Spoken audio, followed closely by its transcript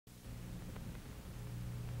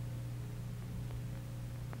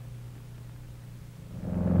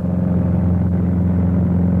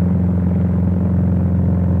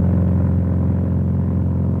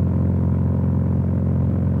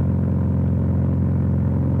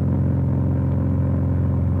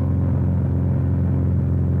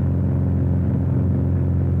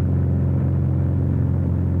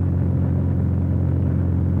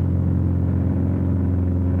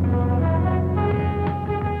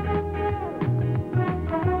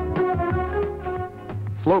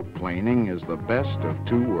Float planing is the best of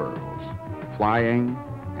two worlds, flying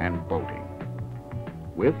and boating,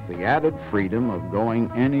 with the added freedom of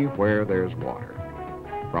going anywhere there's water,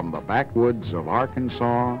 from the backwoods of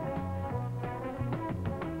Arkansas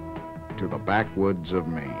to the backwoods of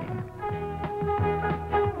Maine.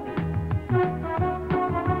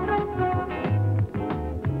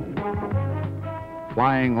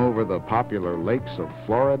 Flying over the popular lakes of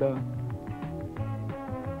Florida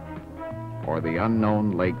or the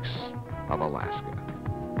unknown lakes of Alaska.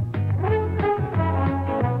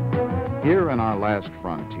 Here in our last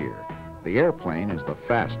frontier, the airplane is the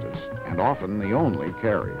fastest and often the only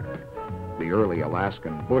carrier. The early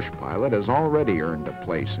Alaskan bush pilot has already earned a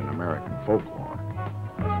place in American folklore.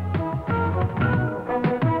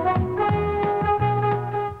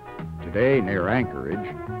 Today, near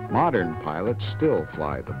Anchorage, modern pilots still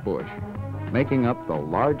fly the bush, making up the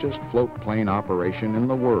largest float plane operation in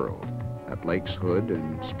the world at Lakes Hood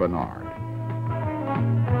and Spenard.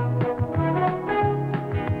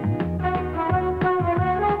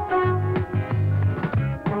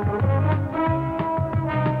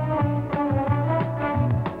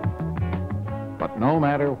 But no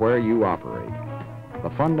matter where you operate, the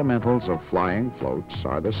fundamentals of flying floats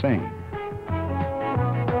are the same.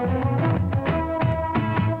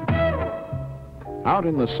 Out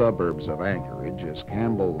in the suburbs of Anchorage is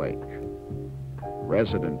Campbell Lake.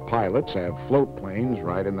 Resident pilots have float planes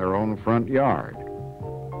right in their own front yard.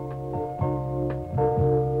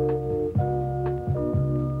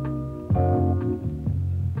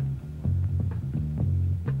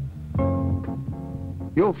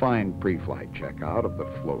 You'll find pre-flight checkout of the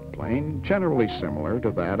float plane generally similar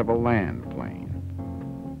to that of a land plane.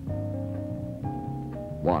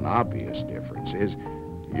 One obvious difference is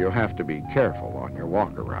you'll have to be careful on your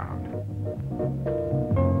walk-around.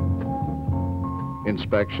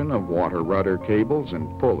 Inspection of water rudder cables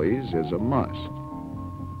and pulleys is a must.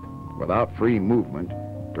 Without free movement,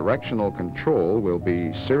 directional control will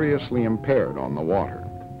be seriously impaired on the water.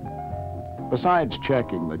 Besides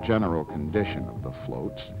checking the general condition of the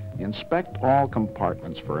floats, inspect all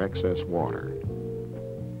compartments for excess water.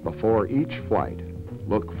 Before each flight,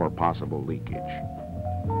 look for possible leakage.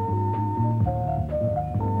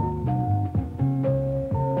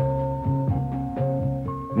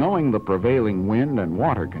 Knowing the prevailing wind and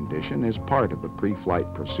water condition is part of the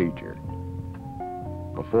pre-flight procedure.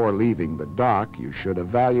 Before leaving the dock, you should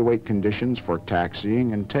evaluate conditions for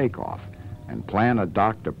taxiing and takeoff and plan a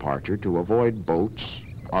dock departure to avoid boats,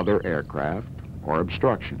 other aircraft, or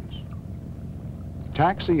obstructions.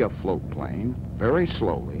 Taxi a float plane very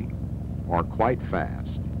slowly or quite fast.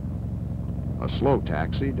 A slow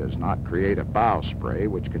taxi does not create a bow spray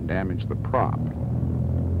which can damage the prop.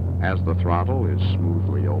 As the throttle is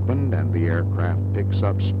smoothly opened and the aircraft picks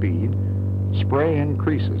up speed, spray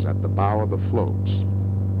increases at the bow of the floats.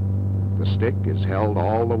 The stick is held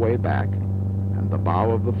all the way back, and the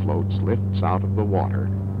bow of the floats lifts out of the water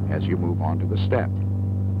as you move onto the step.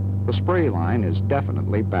 The spray line is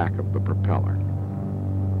definitely back of the propeller.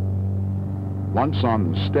 Once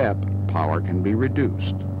on the step, power can be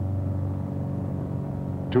reduced.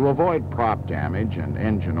 To avoid prop damage and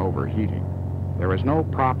engine overheating, there is no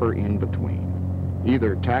proper in-between.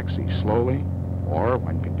 Either taxi slowly, or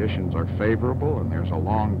when conditions are favorable and there's a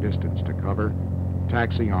long distance to cover,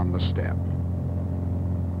 taxi on the step.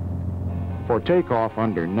 For takeoff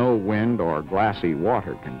under no wind or glassy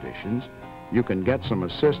water conditions, you can get some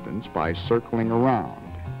assistance by circling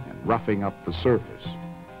around and roughing up the surface.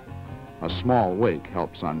 A small wake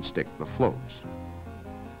helps unstick the floats.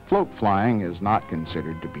 Float flying is not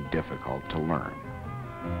considered to be difficult to learn.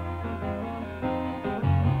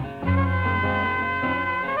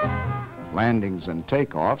 Landings and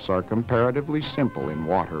takeoffs are comparatively simple in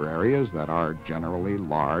water areas that are generally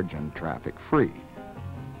large and traffic-free.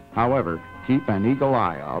 However, keep an eagle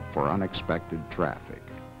eye out for unexpected traffic.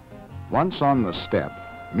 Once on the step,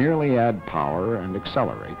 merely add power and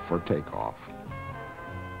accelerate for takeoff.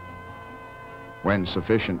 When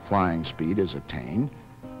sufficient flying speed is attained,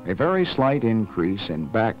 a very slight increase in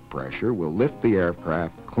back pressure will lift the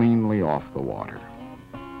aircraft cleanly off the water.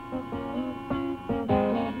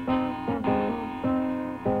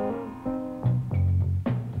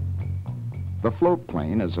 The float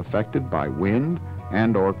plane is affected by wind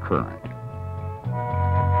and or current.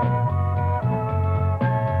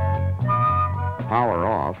 Power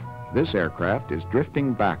off, this aircraft is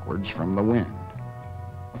drifting backwards from the wind.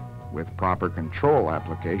 With proper control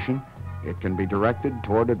application, it can be directed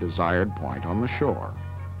toward a desired point on the shore.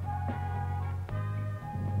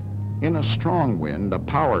 In a strong wind, a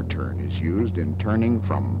power turn is used in turning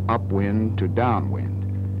from upwind to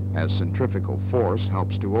downwind, as centrifugal force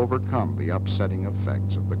helps to overcome the upsetting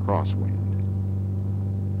effects of the crosswind.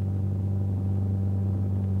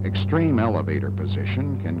 Extreme elevator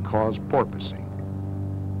position can cause porpoising,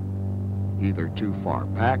 either too far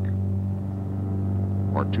back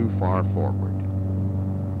or too far forward.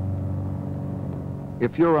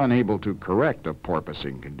 If you're unable to correct a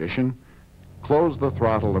porpoising condition, close the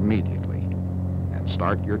throttle immediately and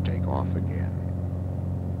start your takeoff again.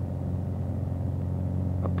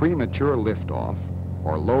 A premature liftoff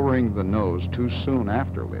or lowering the nose too soon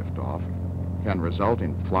after liftoff can result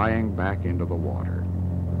in flying back into the water.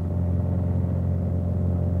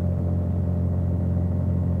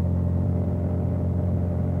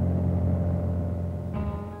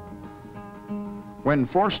 When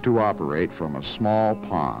forced to operate from a small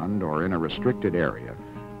pond or in a restricted area,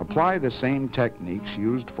 apply the same techniques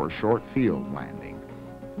used for short field landing.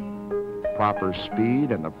 Proper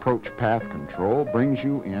speed and approach path control brings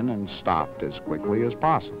you in and stopped as quickly as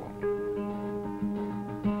possible.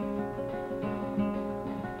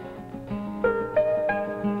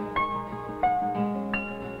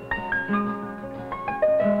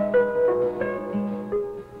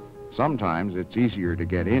 Sometimes it's easier to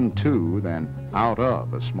get into than out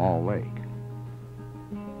of a small lake.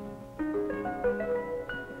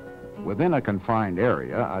 Within a confined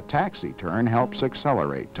area, a taxi turn helps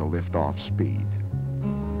accelerate to liftoff speed.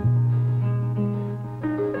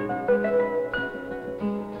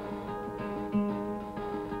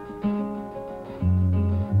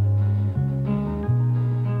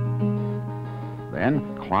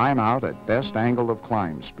 Then climb out at best angle of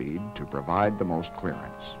climb speed to provide the most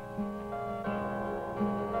clearance.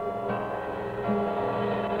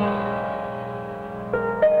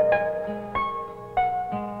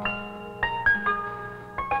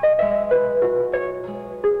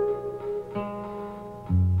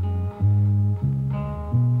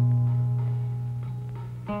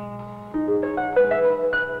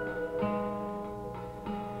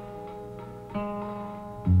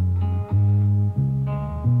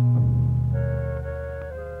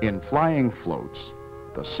 In flying floats,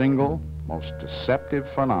 the single, most deceptive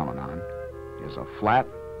phenomenon is a flat,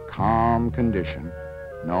 calm condition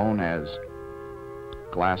known as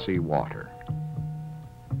glassy water.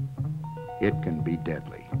 It can be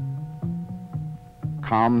deadly.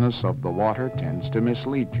 Calmness of the water tends to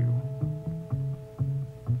mislead you.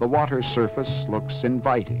 The water surface looks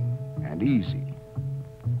inviting and easy.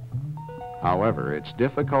 However, it's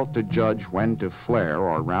difficult to judge when to flare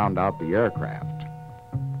or round out the aircraft.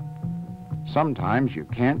 Sometimes you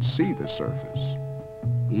can't see the surface,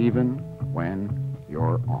 even when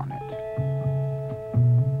you're on it.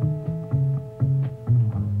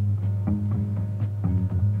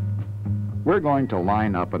 We're going to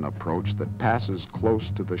line up an approach that passes close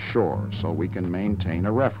to the shore so we can maintain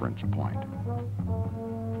a reference point.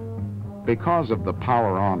 Because of the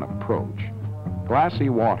power-on approach, glassy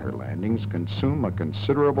water landings consume a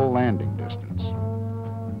considerable landing distance.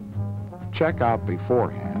 Check out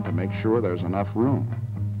beforehand to make sure there's enough room.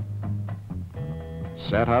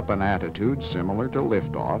 Set up an attitude similar to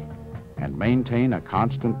liftoff and maintain a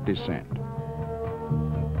constant descent.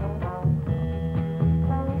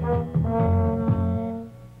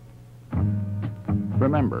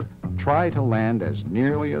 Remember, try to land as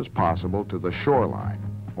nearly as possible to the shoreline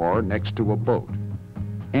or next to a boat,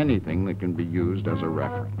 anything that can be used as a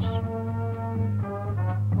reference.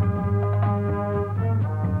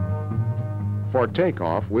 For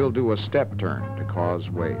takeoff, we'll do a step turn to cause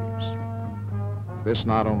waves. This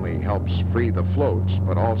not only helps free the floats,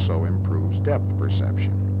 but also improves depth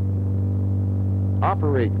perception.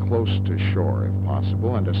 Operate close to shore if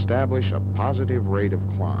possible and establish a positive rate of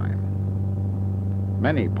climb.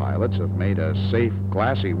 Many pilots have made a safe,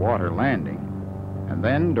 glassy water landing, and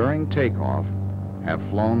then during takeoff have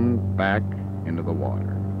flown back into the water.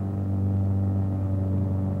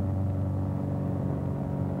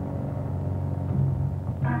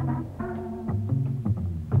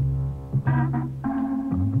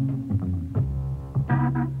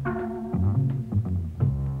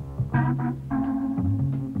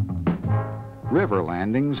 River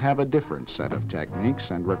landings have a different set of techniques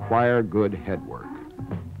and require good headwork.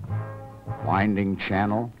 Winding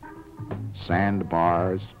channel,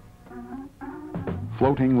 sandbars,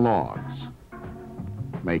 floating logs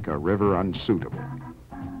make a river unsuitable.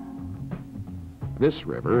 This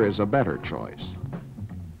river is a better choice.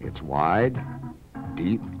 It's wide,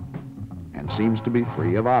 deep, and seems to be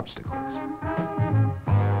free of obstacles.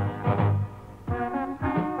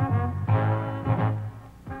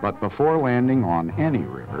 But before landing on any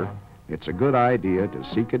river, it's a good idea to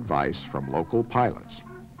seek advice from local pilots.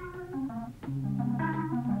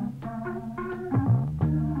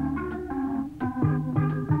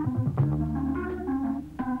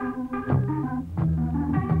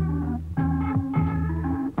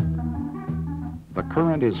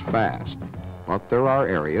 current is fast, but there are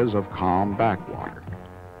areas of calm backwater.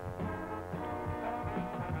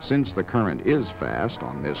 Since the current is fast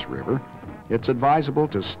on this river, it's advisable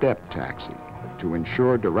to step taxi to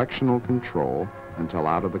ensure directional control until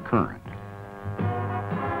out of the current.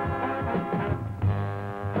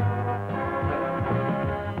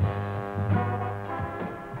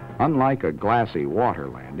 Unlike a glassy water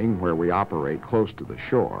landing where we operate close to the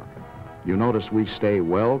shore, you notice we stay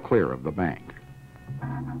well clear of the bank.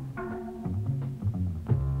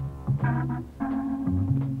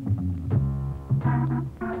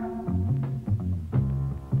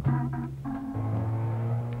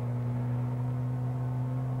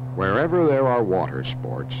 Wherever there are water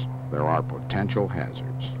sports, there are potential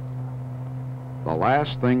hazards. The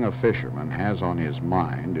last thing a fisherman has on his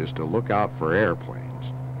mind is to look out for airplanes,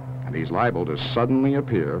 and he's liable to suddenly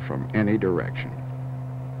appear from any direction.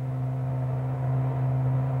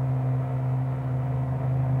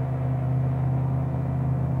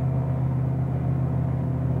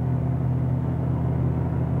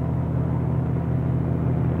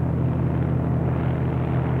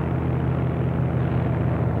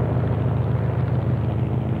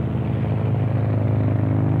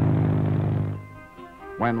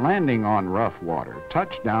 When landing on rough water,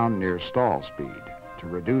 touch down near stall speed to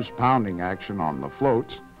reduce pounding action on the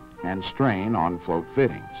floats and strain on float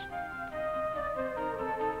fittings.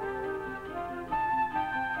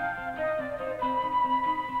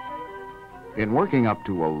 In working up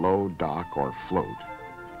to a low dock or float,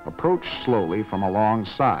 approach slowly from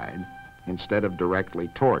alongside instead of directly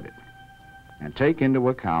toward it, and take into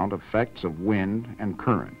account effects of wind and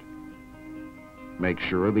current. Make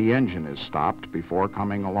sure the engine is stopped before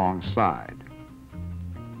coming alongside.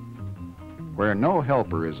 Where no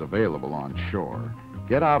helper is available on shore,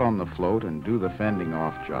 get out on the float and do the fending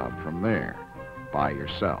off job from there, by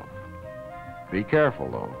yourself. Be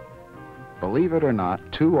careful though. Believe it or not,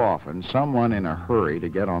 too often someone in a hurry to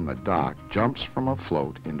get on the dock jumps from a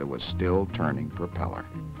float into a still turning propeller.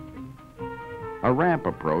 A ramp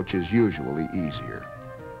approach is usually easier.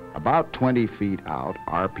 About 20 feet out,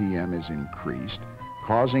 RPM is increased,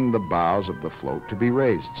 causing the bows of the float to be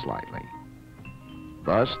raised slightly.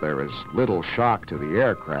 Thus, there is little shock to the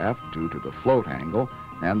aircraft due to the float angle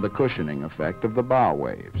and the cushioning effect of the bow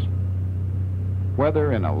waves.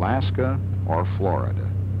 Whether in Alaska or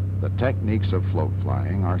Florida, the techniques of float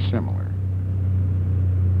flying are similar.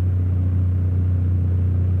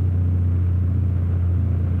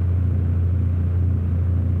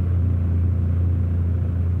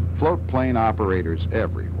 Float plane operators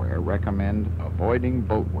everywhere recommend avoiding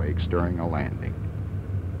boat wakes during a landing.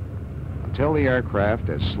 Until the aircraft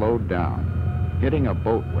has slowed down, hitting a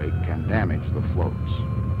boat wake can damage the floats.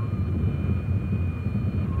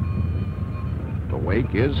 The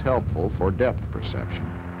wake is helpful for depth perception,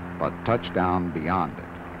 but touch down beyond it.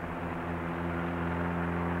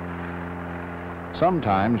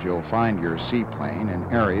 Sometimes you'll find your seaplane in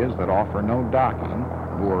areas that offer no docking,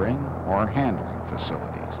 mooring, or handling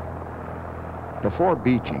facilities. Before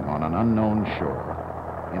beaching on an unknown shore,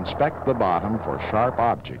 inspect the bottom for sharp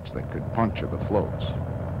objects that could puncture the floats.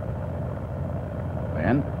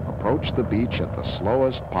 Then, approach the beach at the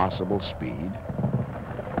slowest possible speed,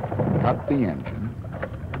 cut the engine,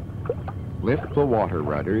 lift the water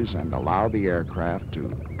rudders, and allow the aircraft to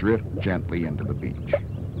drift gently into the beach.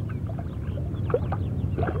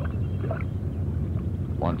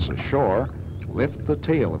 Once ashore, lift the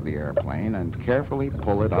tail of the airplane and carefully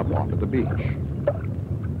pull it up onto the beach.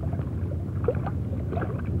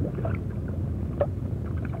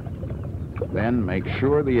 Then make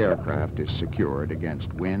sure the aircraft is secured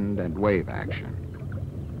against wind and wave action.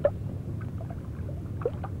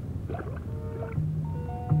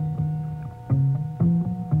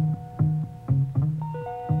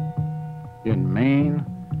 In Maine,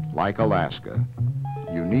 like Alaska,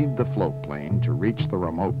 you need the float plane to reach the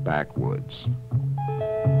remote backwoods.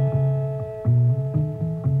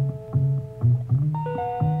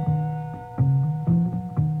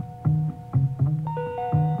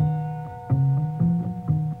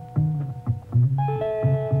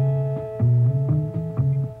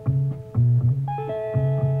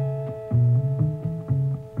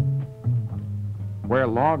 Where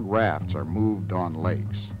log rafts are moved on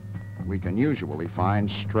lakes, we can usually find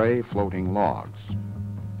stray floating logs.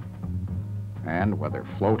 And whether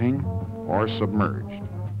floating or submerged,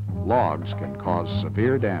 logs can cause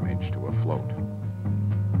severe damage to a float.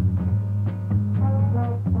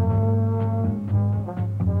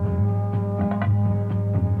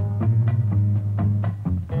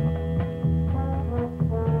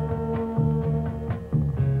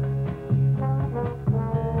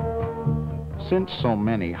 Since so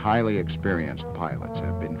many highly experienced pilots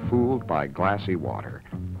have been fooled by glassy water,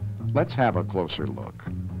 let's have a closer look.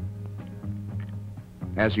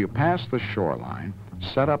 As you pass the shoreline,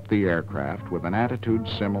 set up the aircraft with an attitude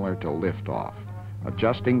similar to liftoff,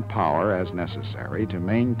 adjusting power as necessary to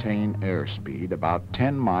maintain airspeed about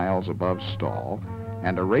 10 miles above stall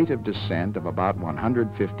and a rate of descent of about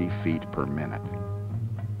 150 feet per minute.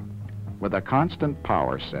 With a constant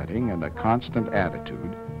power setting and a constant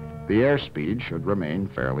attitude, the airspeed should remain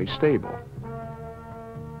fairly stable.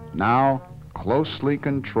 Now, closely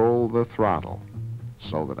control the throttle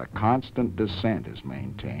so that a constant descent is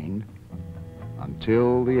maintained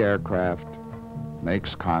until the aircraft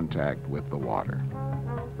makes contact with the water.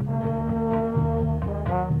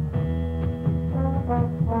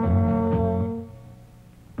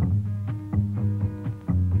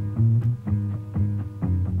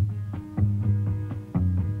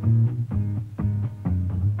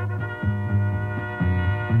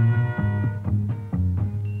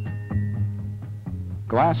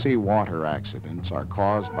 Glassy water accidents are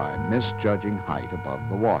caused by misjudging height above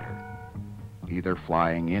the water, either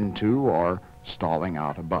flying into or stalling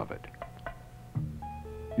out above it.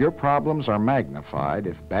 Your problems are magnified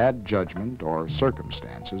if bad judgment or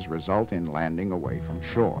circumstances result in landing away from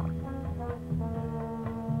shore.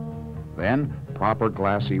 Then, proper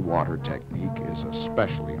glassy water technique is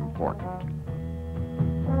especially important.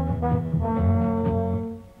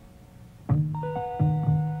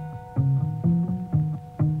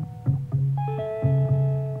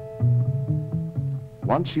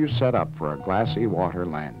 Once you set up for a glassy water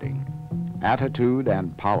landing, attitude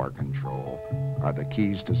and power control are the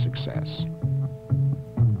keys to success.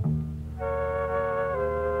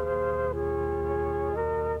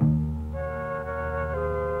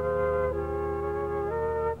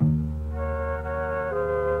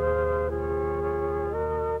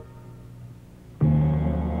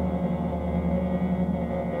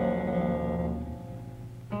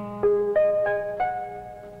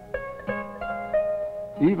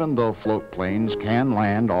 Even though float planes can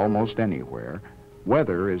land almost anywhere,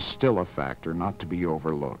 weather is still a factor not to be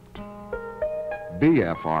overlooked.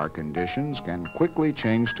 BFR conditions can quickly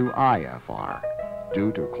change to IFR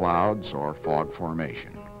due to clouds or fog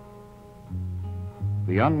formation.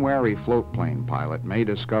 The unwary float plane pilot may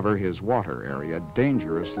discover his water area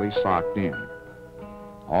dangerously socked in.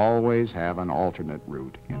 Always have an alternate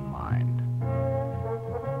route in mind.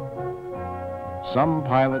 Some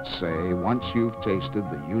pilots say once you've tasted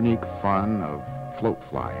the unique fun of float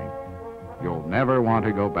flying, you'll never want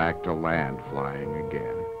to go back to land flying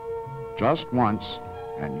again. Just once,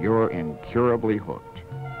 and you're incurably hooked,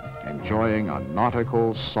 enjoying a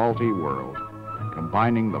nautical, salty world,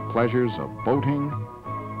 combining the pleasures of boating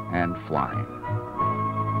and flying.